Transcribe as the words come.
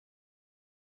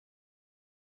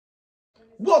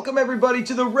Welcome everybody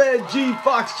to the Red G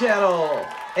Fox channel.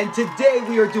 And today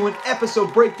we are doing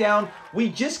episode breakdown. We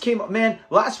just came up, man,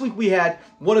 last week we had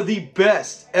one of the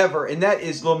best ever, and that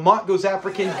is Lamont Goes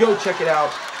African. Go check it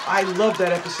out. I love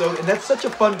that episode, and that's such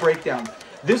a fun breakdown.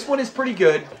 This one is pretty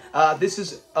good. This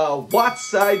is a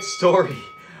West Side Story.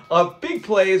 A big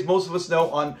play, as most of us know,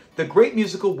 on the great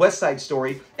musical West Side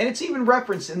Story, and it's even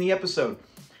referenced in the episode.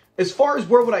 As far as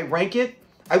where would I rank it,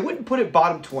 I wouldn't put it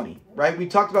bottom 20, right? We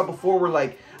talked about before, we're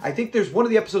like, I think there's one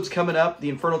of the episodes coming up, the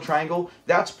Infernal Triangle.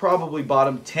 That's probably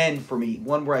bottom 10 for me,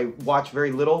 one where I watch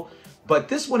very little. But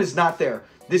this one is not there.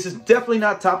 This is definitely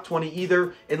not top 20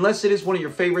 either. Unless it is one of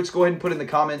your favorites, go ahead and put it in the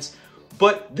comments.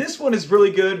 But this one is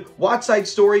really good. West Side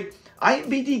Story,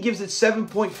 IMDb gives it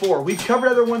 7.4. We've covered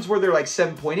other ones where they're like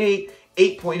 7.8,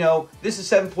 8.0. This is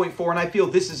 7.4, and I feel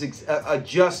this is a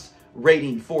just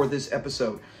rating for this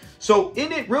episode. So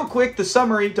in it, real quick, the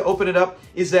summary to open it up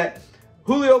is that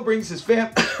Julio brings his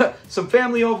some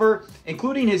family over,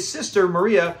 including his sister,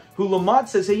 Maria, who Lamont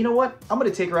says, hey, you know what? I'm going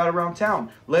to take her out around town.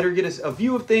 Let her get a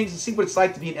view of things and see what it's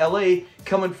like to be in LA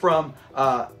coming from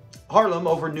Harlem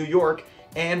over New York.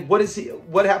 And what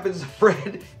happens to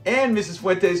Fred and Mrs.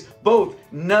 Fuentes? Both.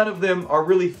 None of them are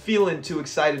really feeling too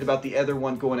excited about the other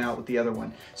one going out with the other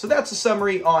one. So that's a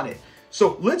summary on it.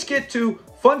 So let's get to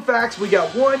fun facts. We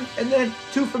got one and then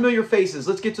two familiar faces.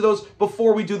 Let's get to those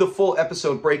before we do the full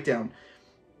episode breakdown.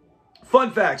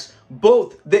 Fun facts.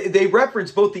 Both, they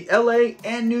reference both the LA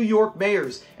and New York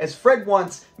mayors. As Fred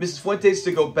wants Mrs. Fuentes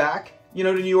to go back, you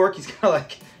know, to New York. He's kind of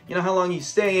like, you know, how long he's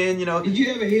staying, you know. Did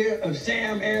you ever hear of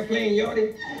Sam Airplane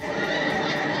Yorty?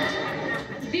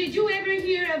 Did you ever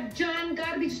hear of John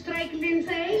Garbage Strike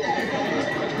Lindsay?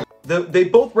 They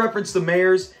both reference the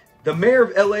mayors. The mayor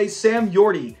of LA, Sam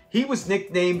Yorty, he was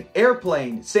nicknamed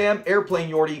Airplane, Sam Airplane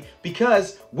Yorty,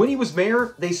 because when he was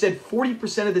mayor, they said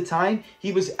 40% of the time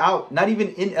he was out, not even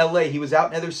in LA, he was out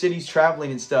in other cities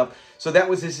traveling and stuff. So that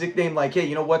was his nickname, like, hey,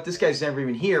 you know what, this guy's never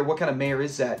even here. What kind of mayor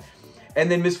is that? And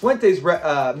then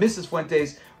Mrs.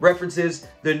 Fuentes references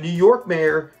the New York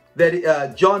mayor,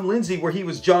 that John Lindsay, where he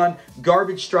was John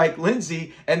Garbage Strike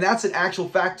Lindsay, and that's an actual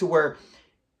fact to where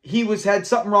he had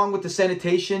something wrong with the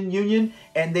sanitation union,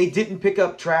 and they didn't pick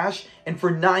up trash. And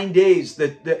for 9 days,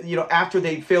 after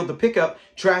they failed to pick up,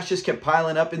 trash just kept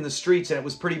piling up in the streets, and it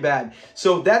was pretty bad.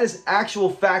 So that is actual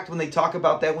fact when they talk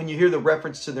about that. When you hear the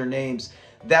reference to their names,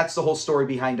 that's the whole story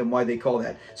behind them, why they call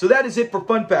that. So that is it for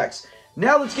fun facts.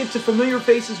 Now let's get to familiar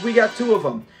faces. We got two of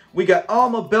them. We got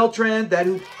Alma Beltran, that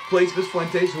who plays Miss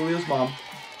Fuentes, Julio's mom.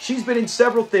 She's been in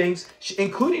several things,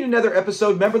 including another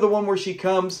episode. Remember the one where she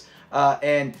comes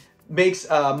and makes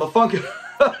Mofongo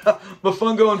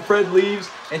and Fred leaves,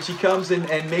 and she comes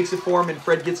and makes it for him, and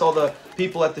Fred gets all the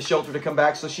people at the shelter to come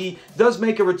back. So she does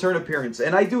make a return appearance,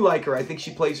 and I do like her. I think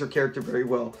she plays her character very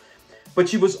well. But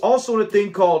she was also in a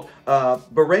thing called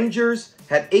Rangers,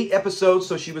 had 8 episodes,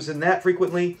 so she was in that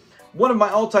frequently. One of my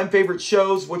all-time favorite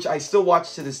shows, which I still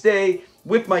watch to this day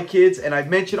with my kids, and I've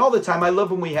mentioned all the time, I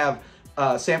love when we have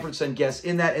Sanford son guests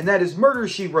in that, and that is Murder,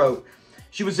 She Wrote.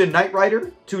 She was in Knight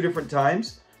Rider 2 different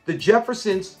times. The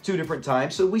Jeffersons 2 different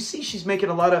times. So we see she's making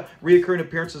a lot of reoccurring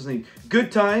appearances in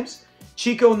Good Times.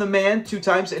 Chico and the Man 2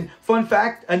 times. And fun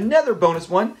fact, another bonus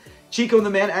one. Chico and the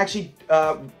Man actually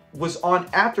was on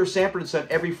after Sanford and Son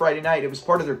every Friday night. It was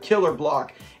part of their killer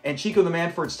block. And Chico and the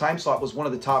Man for its time slot was one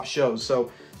of the top shows.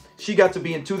 So she got to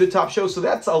be in 2 of the top shows. So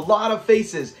that's a lot of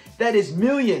faces. That is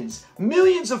millions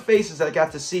of faces that I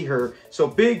got to see her. So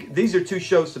big, these are 2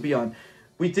 shows to be on.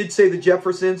 We did say the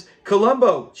Jeffersons.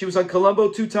 Columbo. She was on Columbo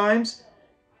 2 times.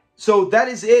 So that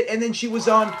is it. And then she was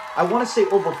on, I want to say,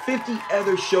 over 50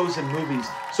 other shows and movies.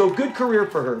 So good career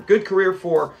for her. Good career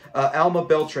for Alma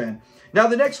Beltran. Now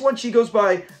the next one, she goes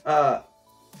by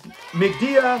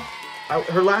Migdia.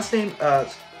 Her last name,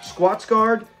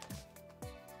 Squatsguard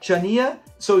Chania.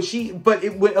 So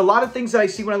a lot of things that I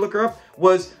see when I look her up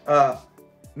was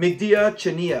Migdia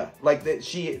Chania. Like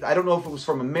that, I don't know if it was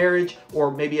from a marriage or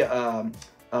maybe a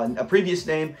previous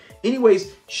name.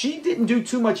 Anyways, she didn't do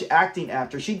too much acting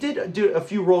after. She did do a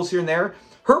few roles here and there.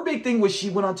 Her big thing was she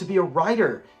went on to be a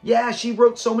writer. Yeah, she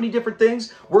wrote so many different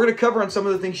things. We're going to cover on some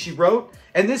of the things she wrote.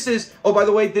 And this is, oh, by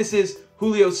the way, this is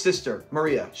Julio's sister,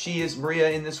 Maria. She is Maria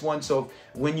in this one. So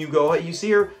when you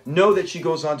see her, know that she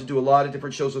goes on to do a lot of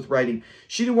different shows with writing.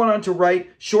 She went on to write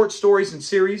short stories and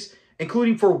series,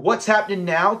 including for What's Happening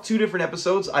Now, 2 different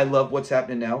episodes. I love What's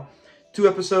Happening Now. 2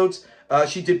 episodes.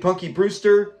 She did Punky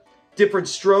Brewster, Different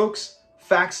Strokes,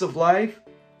 Facts of Life,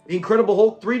 The Incredible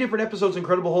Hulk, 3 different episodes of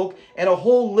Incredible Hulk, and a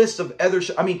whole list of other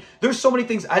shows. I mean, there's so many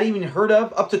things I didn't even heard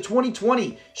of. Up to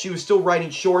 2020, she was still writing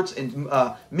shorts and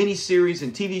mini-series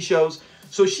and TV shows.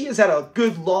 So she has had a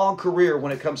good long career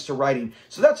when it comes to writing.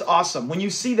 So that's awesome. When you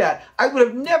see that, I would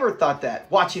have never thought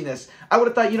that watching this. I would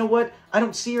have thought, you know what? I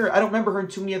don't see her. I don't remember her in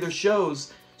too many other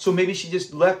shows. So maybe she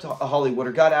just left Hollywood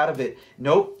or got out of it.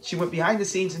 Nope. She went behind the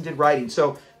scenes and did writing.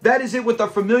 So that is it with our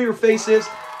familiar faces.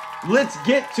 Let's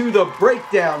get to the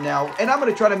breakdown now. And I'm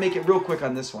going to try to make it real quick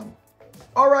on this one.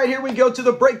 All right, here we go to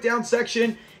the breakdown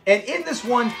section. And in this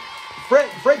one,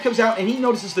 Fred comes out and he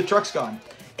notices the truck's gone.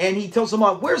 And he tells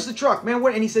Lamont, where's the truck, man?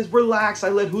 And he says, relax, I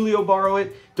let Julio borrow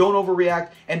it. Don't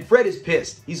overreact. And Fred is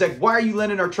pissed. He's like, why are you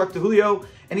lending our truck to Julio?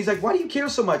 And he's like, why do you care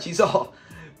so much? He's all,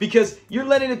 because you're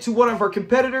lending it to one of our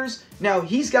competitors. Now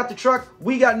he's got the truck,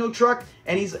 we got no truck.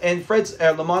 And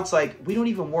Lamont's like, we don't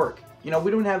even work. You know, we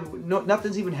don't have,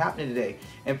 nothing's even happening today.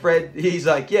 And Fred, he's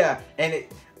like, yeah. And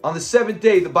on the 7th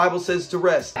day, the Bible says to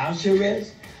rest. I shall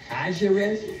rest, I shall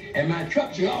rest, and my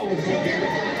truck shall always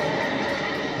rest.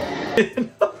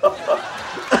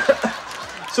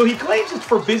 So he claims it's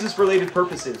for business-related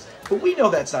purposes, but we know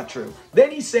that's not true.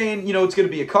 Then he's saying, you know, it's going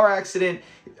to be a car accident.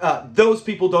 Those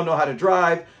people don't know how to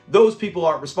drive. Those people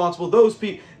aren't responsible. Those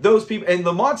people. And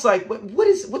Lamont's like,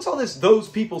 what's all this those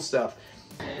people stuff?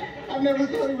 I never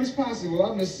thought it was possible.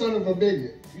 I'm the son of a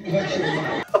bigot.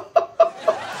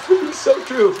 It's so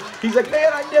true. He's like,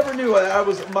 man, I never knew I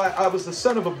was the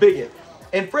son of a bigot.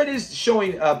 And Fred is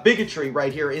showing bigotry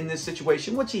right here in this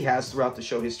situation, which he has throughout the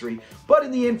show history. But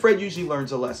in the end, Fred usually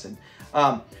learns a lesson.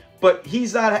 But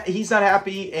he's not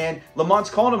happy, and Lamont's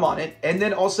calling him on it. And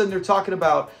then all of a sudden they're talking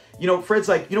about, you know, Fred's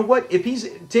like, you know what? If he's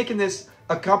taking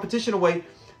a competition away,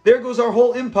 there goes our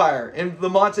whole empire. And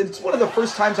Lamont's, and it's one of the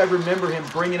first times I remember him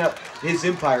bringing up his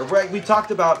empire. Right? We talked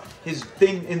about his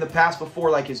thing in the past before,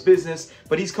 like his business,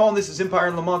 but he's calling this his empire.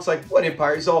 And Lamont's like, what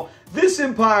empire? He's all, this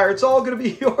empire, it's all going to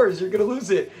be yours. You're going to lose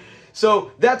it.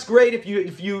 So that's great. If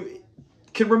you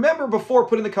can remember before,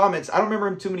 put in the comments. I don't remember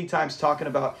him too many times talking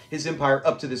about his empire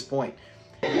up to this point.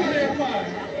 What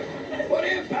empire? What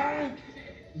empire?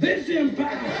 This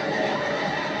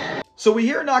empire. So we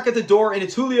hear a knock at the door, and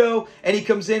it's Julio, and he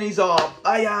comes in, he's all,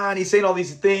 "Aya," and he's saying all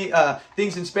these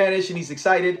things in Spanish, and he's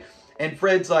excited. And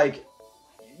Fred's like,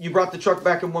 you brought the truck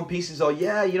back in one piece. He's all,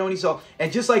 yeah, you know, and he's all,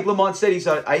 and just like Lamont said, he's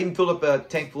all, I even filled up a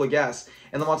tank full of gas.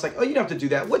 And Lamont's like, oh, you don't have to do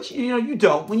that. What, you know, you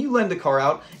don't. When you lend the car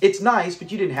out, it's nice,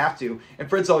 but you didn't have to. And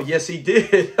Fred's all, yes, he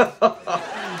did. He's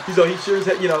all, he sure is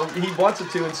that, you know, he wants it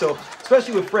to. And so,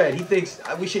 especially with Fred, he thinks,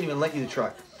 we shouldn't even let you the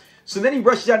truck. So then he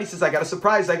rushes out, he says, I got a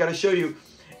surprise, I got to show you.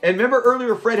 And remember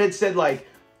earlier, Fred had said, like,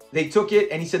 they took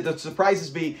it, and he said the surprises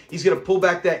be he's going to pull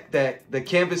back the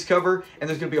canvas cover, and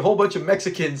there's going to be a whole bunch of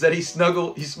Mexicans that he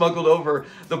smuggled over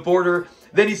the border.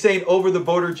 Then he's saying over the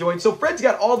border joint. So Fred's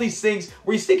got all these things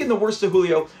where he's thinking the worst of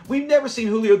Julio. We've never seen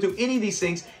Julio do any of these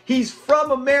things. He's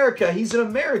from America. He's an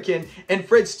American, and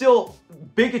Fred still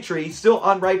bigotry, still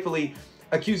unrightfully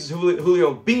accuses Julio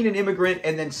of being an immigrant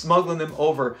and then smuggling them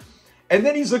over. And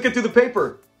then he's looking through the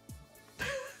paper.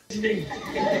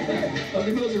 Well,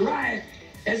 there was a riot,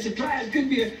 and supplies could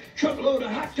be a truckload of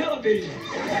hot television.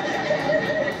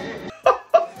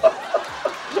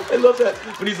 I love that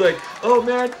when he's like, oh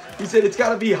man, he said it's got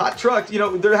to be hot trucks. You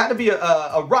know, there had to be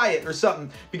a riot or something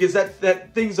because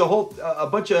that thing's a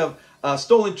bunch of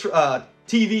stolen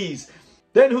TVs.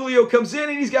 Then Julio comes in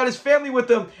and he's got his family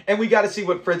with him, and we got to see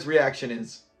what Fred's reaction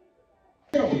is.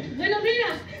 Buenos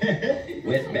días.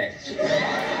 Wetbacks.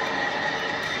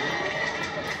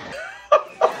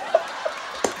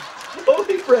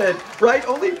 Only Fred, right?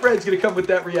 Only Fred's gonna come with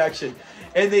that reaction.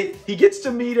 And he gets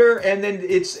to meet her, and then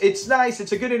it's nice.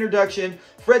 It's a good introduction.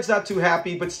 Fred's not too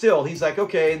happy, but still, he's like,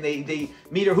 okay. And they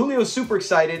meet her. Julio's super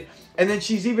excited, and then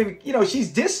she's even, you know,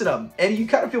 she's dissing him, and you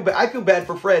kind of feel bad. I feel bad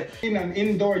for Fred. In an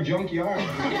indoor junkyard.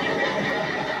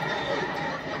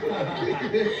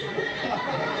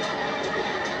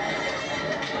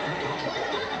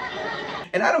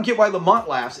 And I don't get why Lamont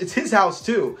laughs. It's his house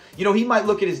too. You know, he might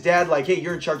look at his dad like, hey,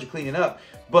 you're in charge of cleaning up.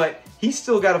 But he's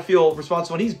still got to feel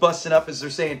responsible. And he's busting up as they're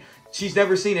saying she's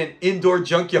never seen an indoor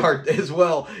junkyard as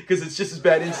well, because it's just as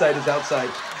bad inside as outside.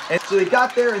 And so they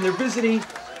got there and they're visiting.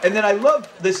 And then I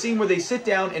love the scene where they sit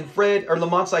down and Fred or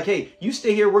Lamont's like, hey, you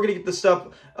stay here. We're going to get the stuff.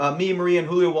 Me and Maria and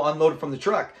Julio will unload it from the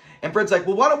truck. And Fred's like,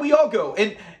 well, why don't we all go?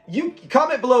 And you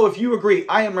comment below if you agree.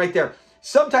 I am right there.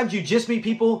 Sometimes you just meet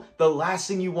people, the last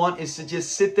thing you want is to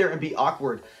just sit there and be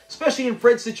awkward. Especially in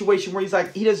Fred's situation where he's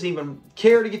like, he doesn't even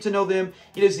care to get to know them.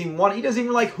 He doesn't even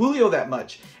like Julio that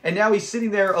much. And now he's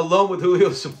sitting there alone with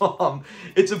Julio's mom.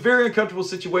 It's a very uncomfortable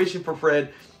situation for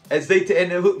Fred. And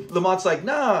Lamont's like,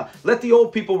 nah, let the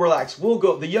old people relax. We'll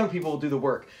go, the young people will do the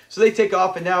work. So they take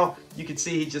off, and now you can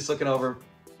see he's just looking over.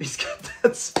 He's got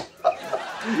that smile.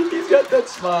 He's got that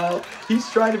smile. He's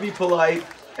trying to be polite.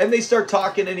 And they start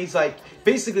talking, and he's like,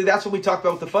 basically, that's what we talked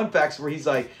about with the fun facts, where he's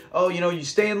like, oh, you know, you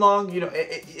staying long? You know,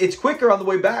 it's quicker on the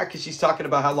way back, because she's talking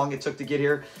about how long it took to get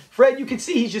here. Fred, you can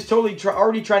see he's just totally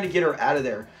already trying to get her out of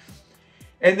there.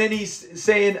 And then he's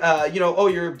saying, you know, oh,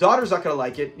 your daughter's not going to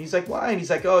like it. And he's like, why? And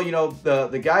he's like, oh, you know,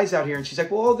 the guys out here. And she's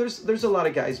like, well, there's a lot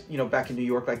of guys, you know, back in New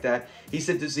York like that. He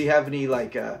said, does he have any,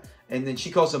 like, and then she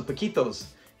calls them Paquitos.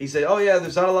 He said, oh, yeah,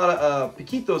 there's not a lot of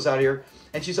Paquitos out here.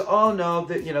 And she said, oh, no,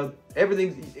 you know,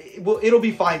 everything, it'll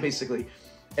be fine, basically.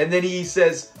 And then he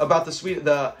says about the sweet,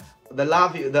 the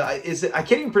labio, is it, I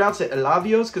can't even pronounce it,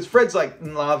 labios, because Fred's like,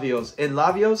 labios. And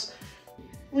labios?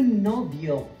 Un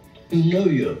novio.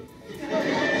 Novio.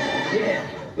 Yeah.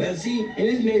 Well, see, in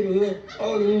this neighborhood,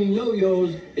 all the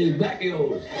yo-yos is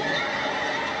black-yos.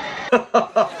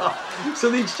 So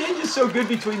the exchange is so good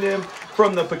between them,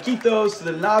 from the Paquitos to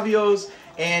the labios,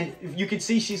 and you can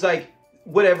see she's like,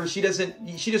 whatever, she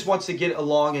just wants to get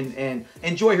along and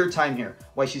enjoy her time here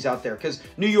while she's out there. Because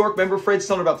New York, remember Fred's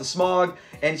telling her about the smog,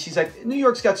 and she's like, New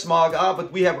York's got smog, but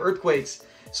we have earthquakes.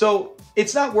 So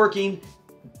it's not working.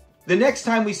 The next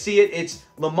time we see it, it's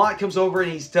Lamont comes over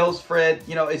and he tells Fred,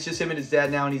 you know, it's just him and his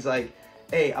dad now, and he's like,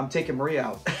 hey, I'm taking Maria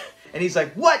out. And he's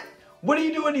like, what? What are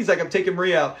you doing? He's like, I'm taking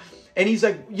Maria out. And he's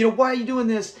like, you know, why are you doing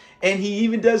this? And he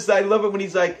even does, I love it when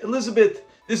he's like, Elizabeth,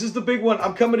 this is the big one.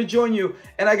 I'm coming to join you.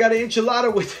 And I got an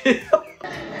enchilada with it.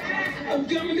 I'm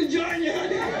coming to join you,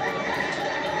 honey.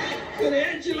 With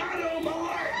an enchilada on my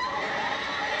heart.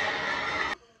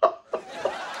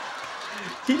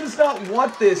 He does not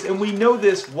want this, and we know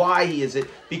this. Why he is it?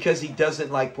 Because he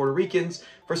doesn't like Puerto Ricans.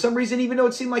 For some reason, even though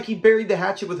it seemed like he buried the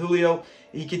hatchet with Julio,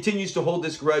 he continues to hold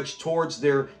this grudge towards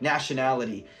their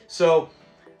nationality. So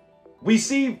we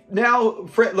see now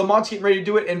Lamont's getting ready to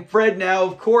do it, and Fred now,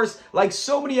 of course, like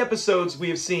so many episodes we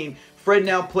have seen, Fred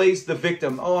now plays the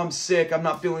victim. Oh, I'm sick. I'm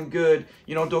not feeling good.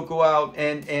 You know, don't go out.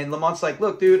 And Lamont's like,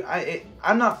 look, dude, I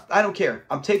don't care.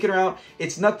 I'm taking her out.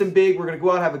 It's nothing big. We're going to go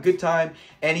out, have a good time.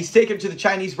 And he's taking her to the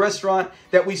Chinese restaurant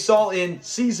that we saw in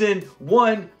season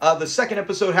 1, the second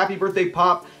episode, Happy Birthday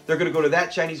Pop. They're going to go to that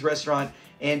Chinese restaurant.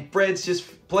 And Fred's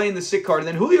just playing the sick card. And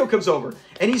then Julio comes over.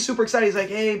 And he's super excited. He's like,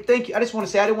 hey, thank you. I just want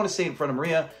to say, I didn't want to say it in front of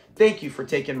Maria. Thank you for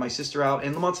taking my sister out.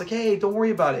 And Lamont's like, hey, don't worry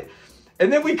about it.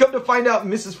 And then we come to find out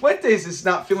Mrs. Fuentes is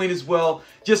not feeling as well,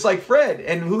 just like Fred.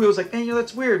 And Julio's like, man, you know,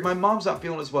 that's weird. My mom's not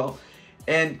feeling as well.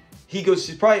 And he goes,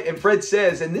 she's probably, and Fred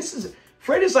says, and this is,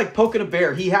 Fred is like poking a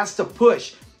bear. He has to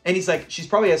push. And he's like, she's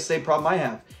probably has the same problem I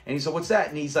have. And he's like, what's that?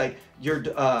 And he's like, your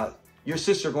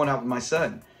sister going out with my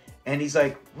son. And he's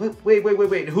like, wait.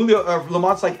 And Julio,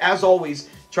 Lamont's like, as always,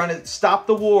 trying to stop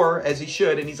the war as he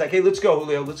should. And he's like, hey, let's go,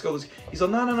 Julio, let's go. He's like,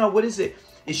 no, what is it?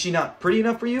 Is she not pretty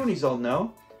enough for you? And he's all,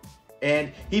 no.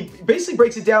 And he basically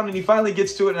breaks it down, and he finally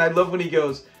gets to it. And I love when he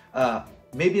goes,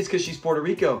 maybe it's because she's Puerto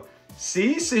Rico.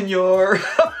 Si, senor.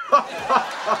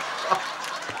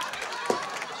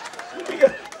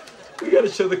 we got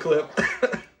to show the clip.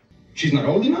 She's not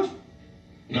old enough?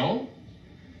 No?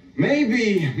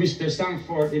 Maybe, Mr.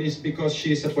 Sanford, it is because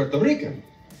she's a Puerto Rican.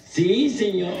 Si,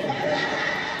 senor.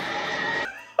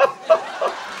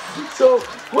 So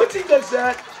once he does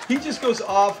that, he just goes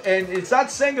off, and it's not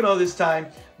Sangano this time,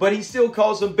 but he still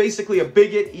calls him basically a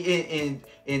bigot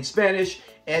in Spanish,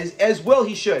 as well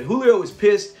he should. Julio is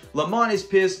pissed, Lamont is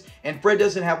pissed, and Fred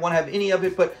doesn't want to have any of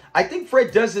it. But I think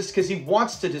Fred does this because he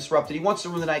wants to disrupt it. He wants to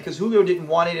ruin the night because Julio didn't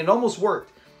want it. It almost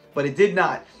worked, but it did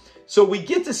not. So we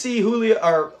get to see Julio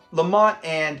or Lamont,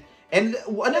 and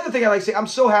another thing I like to say, I'm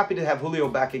so happy to have Julio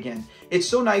back again. It's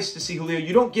so nice to see Julio.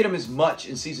 You don't get him as much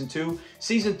in season 2.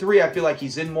 Season 3, I feel like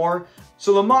he's in more.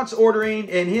 So Lamont's ordering,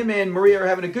 and him and Maria are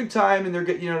having a good time, and they're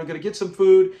going to get some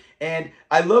food. And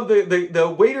I love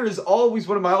the waiter is always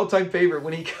one of my all-time favorite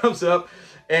when he comes up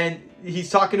and he's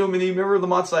talking to him, and you remember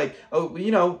Lamont's like, oh,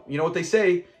 you know what they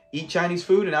say, eat Chinese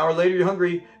food, an hour later you're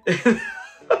hungry. And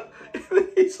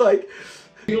he's like,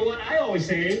 you know what I always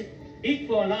say, eat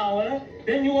for an hour,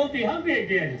 then you won't be hungry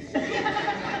again.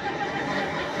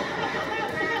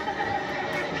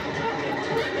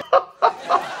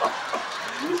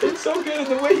 It's so good, and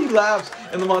the way he laughs,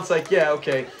 and Lamont's like, yeah,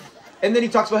 okay. And then he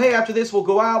talks about, hey, after this, we'll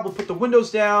go out, we'll put the windows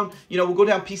down, we'll go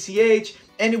down PCH.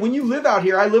 And when you live out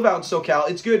here, I live out in SoCal,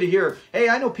 it's good to hear, hey,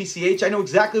 I know PCH, I know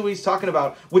exactly what he's talking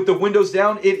about with the windows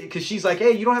down, because she's like,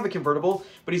 hey, you don't have a convertible.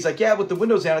 But he's like, yeah, with the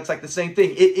windows down, it's like the same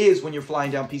thing. It is when you're flying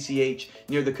down PCH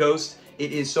near the coast.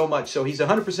 It is so much. So he's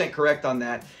 100% correct on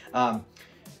that.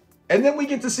 And then we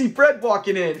get to see Fred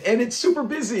walking in, and it's super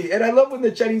busy. And I love when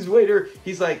the Chinese waiter,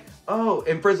 he's like, oh,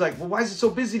 and Fred's like, well, why is it so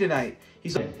busy tonight?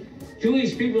 He's like,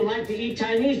 Jewish people like to eat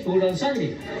Chinese food on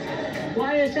Sunday.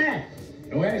 Why is that?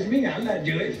 Don't ask me, I'm not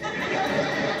Jewish.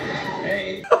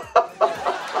 Hey.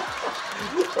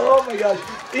 Oh my gosh.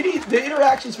 The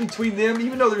interactions between them,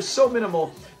 even though they're so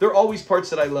minimal, they're always parts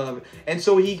that I love. And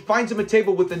so he finds him a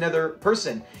table with another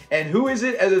person. And who is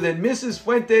it other than Mrs.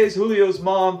 Fuentes, Julio's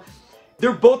mom?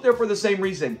 They're both there for the same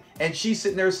reason. And she's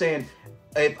sitting there saying,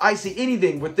 if I see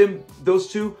anything with them,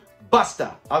 those two,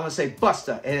 basta. I'm going to say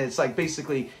basta. And it's like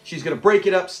basically she's going to break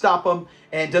it up, stop them,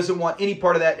 and doesn't want any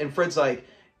part of that. And Fred's like,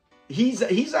 he's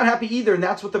not happy either. And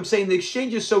that's what I'm saying. The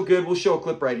exchange is so good. We'll show a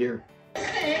clip right here.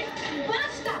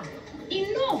 Basta!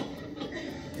 Enough!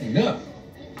 Enough.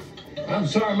 I'm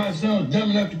sorry my son's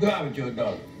dumb enough to go out with your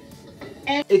daughter.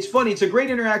 It's funny. It's a great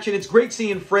interaction. It's great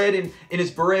seeing Fred in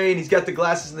his beret, and he's got the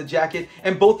glasses and the jacket,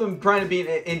 and both of them trying to be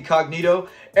incognito.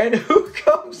 And who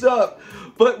comes up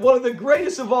but one of the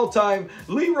greatest of all time,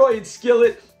 Leroy and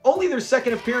Skillet. Only their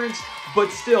second appearance, but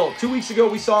still. 2 weeks ago,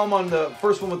 we saw them on the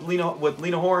first one with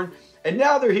Lena Horne, and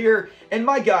now they're here. And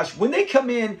my gosh, when they come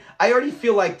in, I already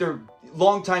feel like they're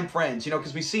longtime friends, you know,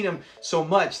 because we've seen them so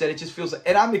much that it just feels like,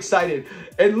 and I'm excited.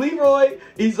 And Leroy,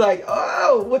 he's like,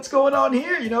 oh, what's going on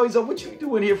here? You know, he's like, what you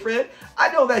doing here, Fred?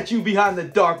 I know that you behind the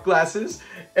dark glasses.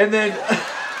 And then,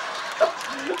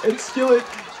 and Skillet,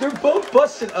 they're both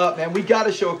busting up, man. We got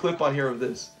to show a clip on here of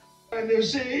this. And there,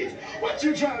 see? What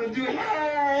you trying to do?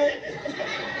 Hi!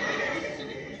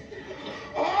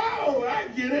 Oh, I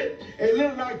get it. A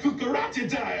little like cucaracha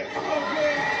time. Oh,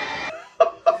 man.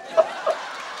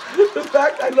 The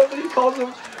fact, I love that he calls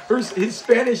him his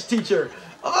Spanish teacher.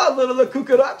 Oh, little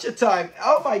cucaracha time.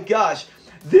 Oh my gosh.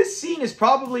 This scene is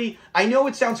probably, I know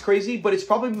it sounds crazy, but it's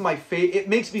probably my favorite. It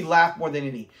makes me laugh more than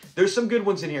any. There's some good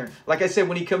ones in here. Like I said,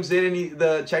 when he comes in and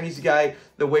the Chinese guy,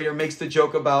 the waiter, makes the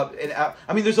joke about,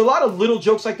 I mean, there's a lot of little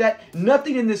jokes like that.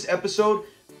 Nothing in this episode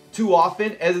too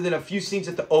often, other than a few scenes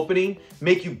at the opening,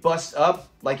 make you bust up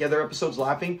like other episodes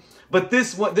laughing. But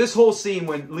this whole scene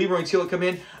when Leroy and Skillet come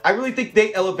in, I really think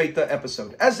they elevate the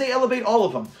episode, as they elevate all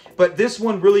of them. But this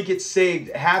one really gets saved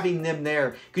having them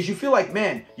there, because you feel like,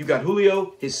 man, you got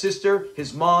Julio, his sister,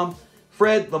 his mom,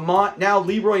 Fred, Lamont, now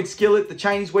Leroy and Skillet, the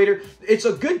Chinese waiter. It's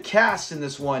a good cast in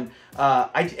this one,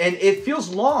 and it feels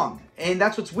long. And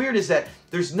that's what's weird, is that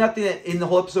there's nothing in the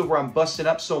whole episode where I'm busting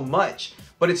up so much,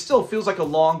 but it still feels like a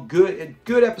long, good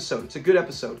episode. It's a good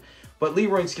episode. But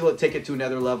Leroy and Skillet take it to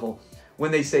another level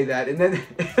when they say that. And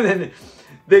then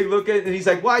they look at it and he's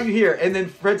like, why are you here? And then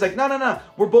Fred's like, no,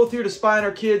 we're both here to spy on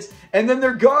our kids. And then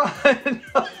they're gone.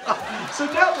 So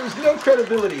now there's no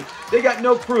credibility. They got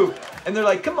no proof. And they're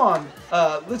like, come on,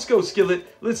 let's go, Skillet.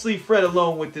 Let's leave Fred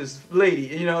alone with this lady.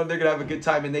 You know, they're going to have a good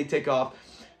time, and they take off.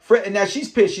 Fred, and now she's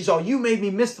pissed. She's all, you made me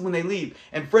miss them when they leave.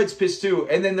 And Fred's pissed too.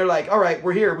 And then they're like, all right,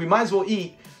 we're here. We might as well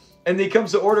eat. And he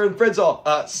comes to order, and Fred's all,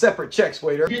 separate checks,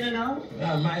 waiter. Didn't know?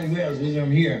 Might as well, since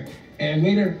I'm here. And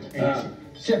waiter,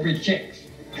 separate checks.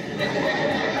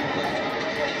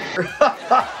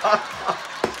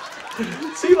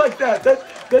 See, like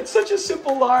that's such a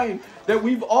simple line that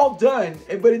we've all done,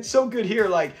 but it's so good here.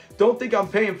 Like, don't think I'm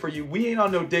paying for you. We ain't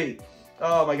on no date.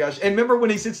 Oh my gosh. And remember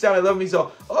when he sits down, I love him. He's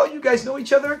all, oh, you guys know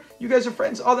each other? You guys are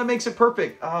friends? Oh, that makes it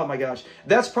perfect. Oh my gosh.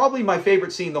 That's probably my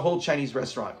favorite scene, the whole Chinese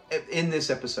restaurant in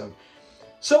this episode.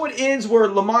 So it ends where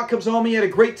Lamont comes home. He had a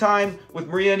great time with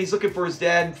Maria, and he's looking for his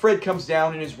dad. And Fred comes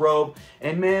down in his robe,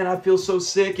 and man, I feel so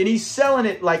sick. And he's selling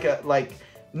it like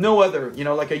no other, you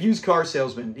know, like a used car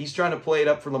salesman. He's trying to play it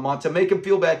up for Lamont to make him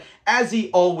feel bad, as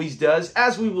he always does,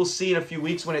 as we will see in a few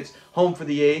weeks when it's Home for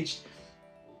the Aged.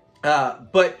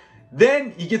 But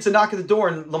then he gets a knock at the door,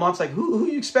 and Lamont's like, who are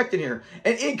you expecting here?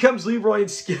 And in comes Leroy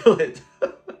and Skillet.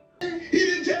 He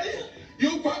didn't tell you?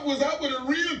 Your pop was out with a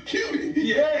real cutie.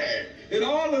 Yeah. And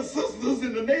all the sisters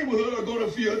in the neighborhood are going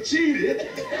to feel cheated.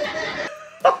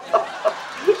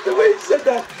 The way he said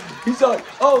that, he's like,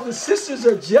 oh, the sisters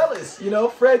are jealous. You know,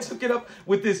 Fred's hooking up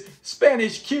with this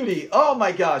Spanish cutie. Oh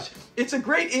my gosh. It's a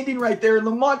great ending right there. And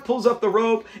Lamont pulls up the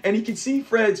rope, and he can see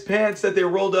Fred's pants that they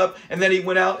rolled up, and then he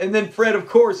went out. And then Fred, of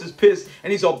course, is pissed,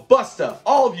 and he's all, busta.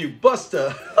 All of you,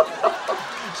 busta.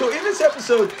 So in this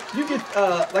episode, you get,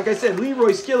 like I said,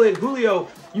 Leroy, Skillet, Julio,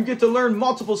 you get to learn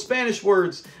multiple Spanish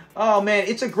words. Oh man,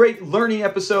 it's a great learning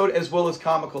episode as well as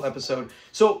comical episode.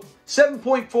 So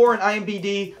 7.4 in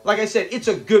IMDb. Like I said, it's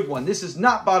a good one. This is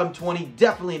not bottom 20,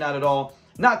 definitely not at all.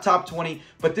 Not top 20,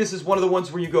 but this is one of the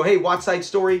ones where you go, hey, West Side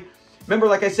Story. Remember,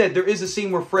 like I said, there is a scene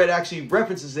where Fred actually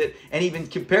references it and even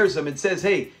compares them and says,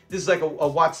 hey, this is like a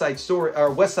West Side Story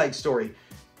or West Side Story.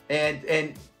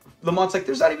 And Lamont's like,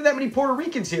 there's not even that many Puerto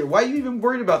Ricans here. Why are you even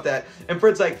worried about that? And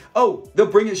Fred's like, oh, they'll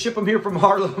bring it, ship them here from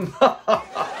Harlem.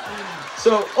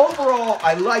 So overall,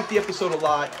 I like the episode a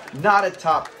lot. Not a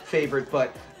top favorite,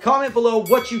 but comment below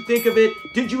what you think of it.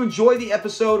 Did you enjoy the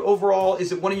episode overall?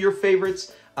 Is it one of your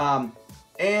favorites? And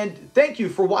And thank you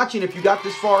for watching. If you got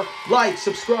this far, like,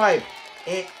 subscribe,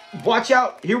 and watch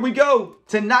out. Here we go.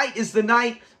 Tonight is the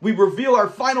night we reveal our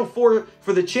final four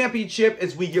for the championship,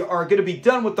 as we are going to be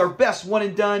done with our best one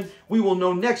and done. We will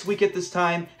know next week at this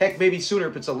time, heck, maybe sooner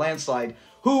if it's a landslide,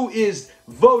 who is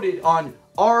voted on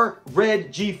our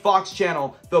Red G Fox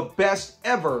channel the best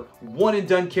ever one and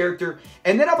done character.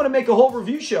 And then I'm going to make a whole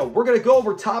review show. We're going to go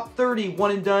over top 30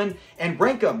 one and done and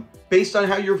rank them based on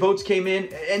how your votes came in,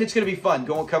 and it's going to be fun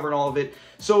going covering all of it.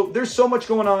 So there's so much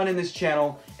going on in this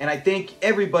channel, and I thank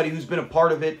everybody who's been a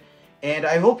part of it, and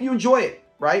I hope you enjoy it,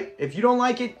 right? If you don't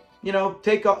like it, you know,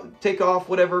 take off,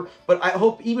 whatever. But I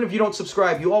hope even if you don't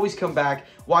subscribe, you always come back,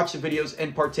 watch the videos,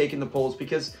 and partake in the polls,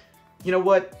 because you know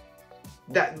what?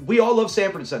 That we all love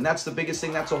Sanford & Son. That's the biggest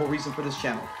thing. That's the whole reason for this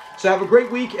channel. So have a great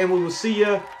week, and we will see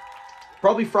you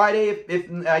probably Friday.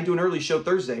 If I do an early show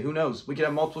Thursday, who knows? We could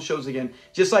have multiple shows again.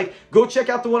 Just like, go check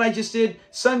out the one I just did.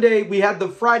 Sunday, we had the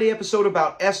Friday episode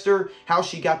about Esther, how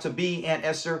she got to be Aunt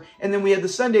Esther. And then we had the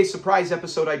Sunday surprise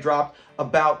episode I dropped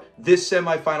about this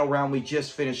semifinal round we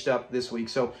just finished up this week.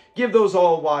 So give those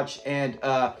all a watch, and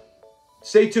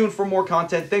stay tuned for more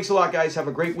content. Thanks a lot, guys. Have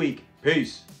a great week.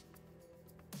 Peace.